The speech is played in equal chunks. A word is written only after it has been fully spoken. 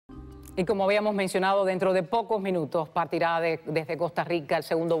Y como habíamos mencionado, dentro de pocos minutos partirá desde Costa Rica el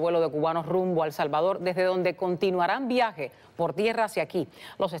segundo vuelo de cubanos rumbo a El Salvador, desde donde continuarán viaje por tierra hacia aquí,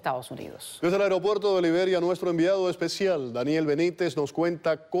 los Estados Unidos. Desde el aeropuerto de Liberia, nuestro enviado especial, Daniel Benítez, nos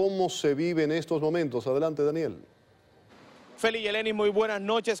cuenta cómo se vive en estos momentos. Adelante, Daniel. Feli y Eleni, muy buenas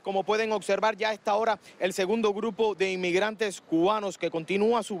noches. Como pueden observar, ya a esta hora el segundo grupo de inmigrantes cubanos que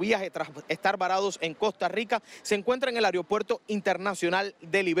continúa su viaje tras estar varados en Costa Rica se encuentra en el aeropuerto internacional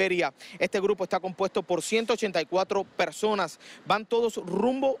de Liberia. Este grupo está compuesto por 184 personas. Van todos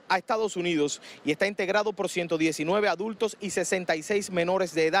rumbo a Estados Unidos y está integrado por 119 adultos y 66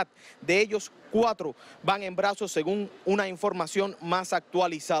 menores de edad. De ellos, 4 van en brazos según una información más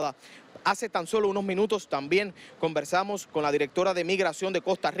actualizada. Hace tan solo unos minutos también conversamos con la directora de Migración de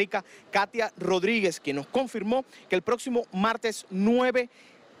Costa Rica, Katia Rodríguez, quien nos confirmó que el próximo martes 9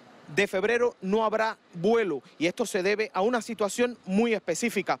 de febrero no habrá vuelo y esto se debe a una situación muy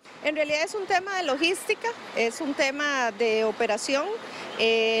específica. En realidad es un tema de logística, es un tema de operación,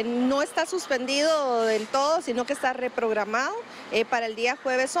 no está suspendido del todo, sino que está reprogramado para el día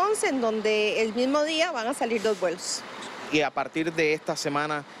jueves 11, en donde el mismo día van a salir 2 vuelos. Y a partir de esta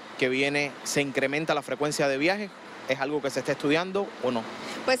semana que viene, ¿se incrementa la frecuencia de viajes? ¿Es algo que se está estudiando o no?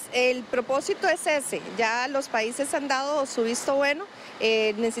 Pues el propósito es ese, ya los países han dado su visto bueno,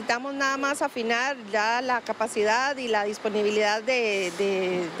 necesitamos nada más afinar ya la capacidad y la disponibilidad de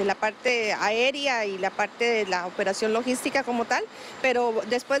la parte aérea y la parte de la operación logística como tal, pero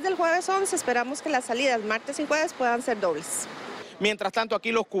después del jueves 11 esperamos que las salidas martes y jueves puedan ser dobles. Mientras tanto,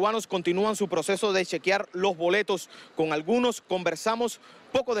 aquí los cubanos continúan su proceso de chequear los boletos. Con algunos conversamos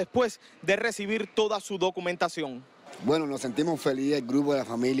poco después de recibir toda su documentación. Bueno, nos sentimos felices, el grupo de la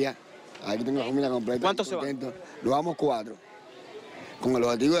familia. Aquí tengo la familia completa. ¿Cuántos se van? Nos vamos 4. Con el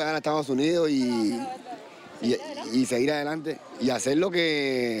objetivo de llegar a Estados Unidos y seguir adelante y hacer lo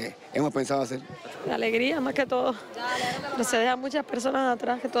que hemos pensado hacer. La alegría más que todo. Pero se dejan muchas personas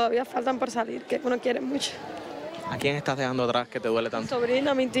atrás que todavía faltan por salir, que uno quiere mucho. ¿A quién estás dejando atrás que te duele Mi tanto?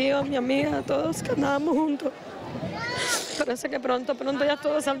 sobrina, mi tío, mi amiga, todos que andábamos juntos. Parece que pronto ya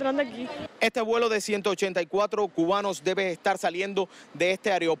todos saldrán de aquí. Este vuelo de 184 cubanos debe estar saliendo de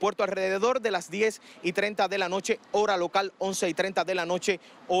este aeropuerto alrededor de las 10:30 de la noche, hora local, 11:30 de la noche,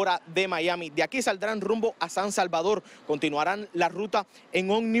 hora de Miami. De aquí saldrán rumbo a San Salvador. Continuarán la ruta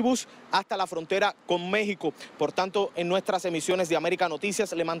en ómnibus hasta la frontera con México. Por tanto, en nuestras emisiones de América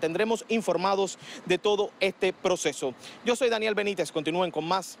Noticias le mantendremos informados de todo este proceso. Yo soy Daniel Benítez. Continúen con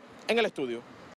más en el estudio.